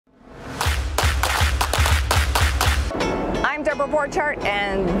I'm Deborah Borchardt,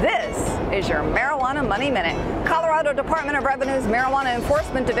 and this is your Marijuana Money Minute. Colorado Department of Revenue's Marijuana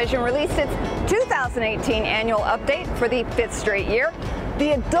Enforcement Division released its 2018 annual update for the 5th straight year.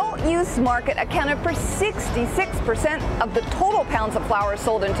 The adult use market accounted for 66% of the total pounds of flower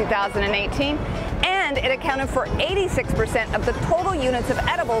sold in 2018, and it accounted for 86% of the total units of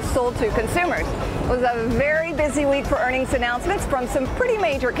edibles sold to consumers. It was a very busy week for earnings announcements from some pretty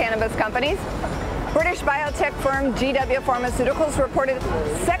major cannabis companies. British biotech firm GW Pharmaceuticals reported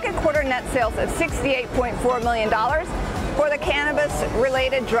second quarter net sales of $68.4 million for the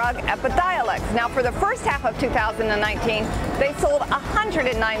cannabis-related drug Epidiolex. Now, for the first half of 2019, they sold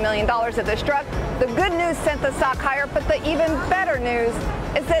 $109 million of this drug. The good news sent the stock higher, but the even better news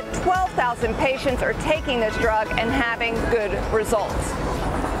is that 12,000 patients are taking this drug and having good results.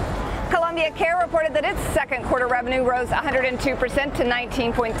 Columbia Care reported that its second quarter revenue rose 102% to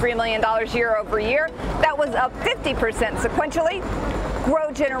 $19.3 million year over year. That was up 50% sequentially.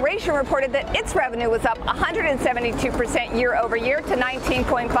 GrowGeneration reported that its revenue was up 172% year over year to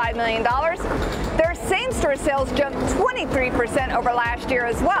 $19.5 million. Their same-store sales jumped 23% over last year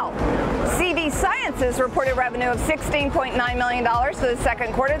as well. CV Sciences reported revenue of $16.9 million for the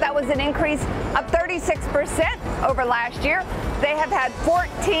second quarter. That was an increase of 36% over last year. They have had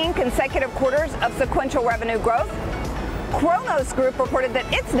 14 consecutive quarters of sequential revenue growth. Cronos Group reported that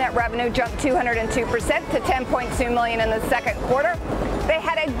its net revenue jumped 202% to $10.2 million in the second quarter. They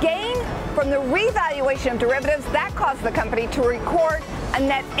had a gain from the revaluation of derivatives that caused the company to record a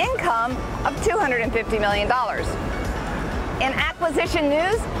net income of $250 million. In acquisition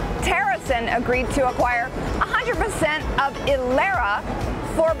news, TerrAscend agreed to acquire 100% of Ilera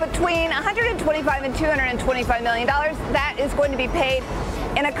for between $125 and $225 million. That is going to be paid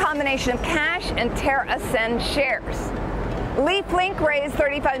in a combination of cash and TerrAscend shares. LeafLink raised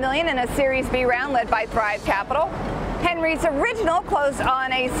 $35 million in a Series B round led by Thrive Capital. Henry's Original closed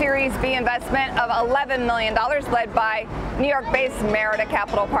on a Series B investment of $11 million led by New York-based Merida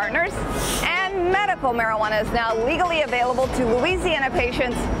Capital Partners. And medical marijuana is now legally available to Louisiana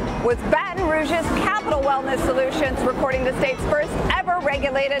patients, with Baton Rouge's Capital Wellness Solutions recording the state's first ever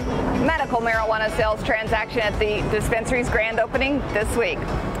regulated medical marijuana sales transaction at the dispensary's grand opening this week.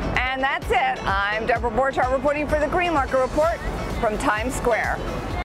 And that's it. I'm Deborah Borchardt reporting for the Green Market Report from Times Square.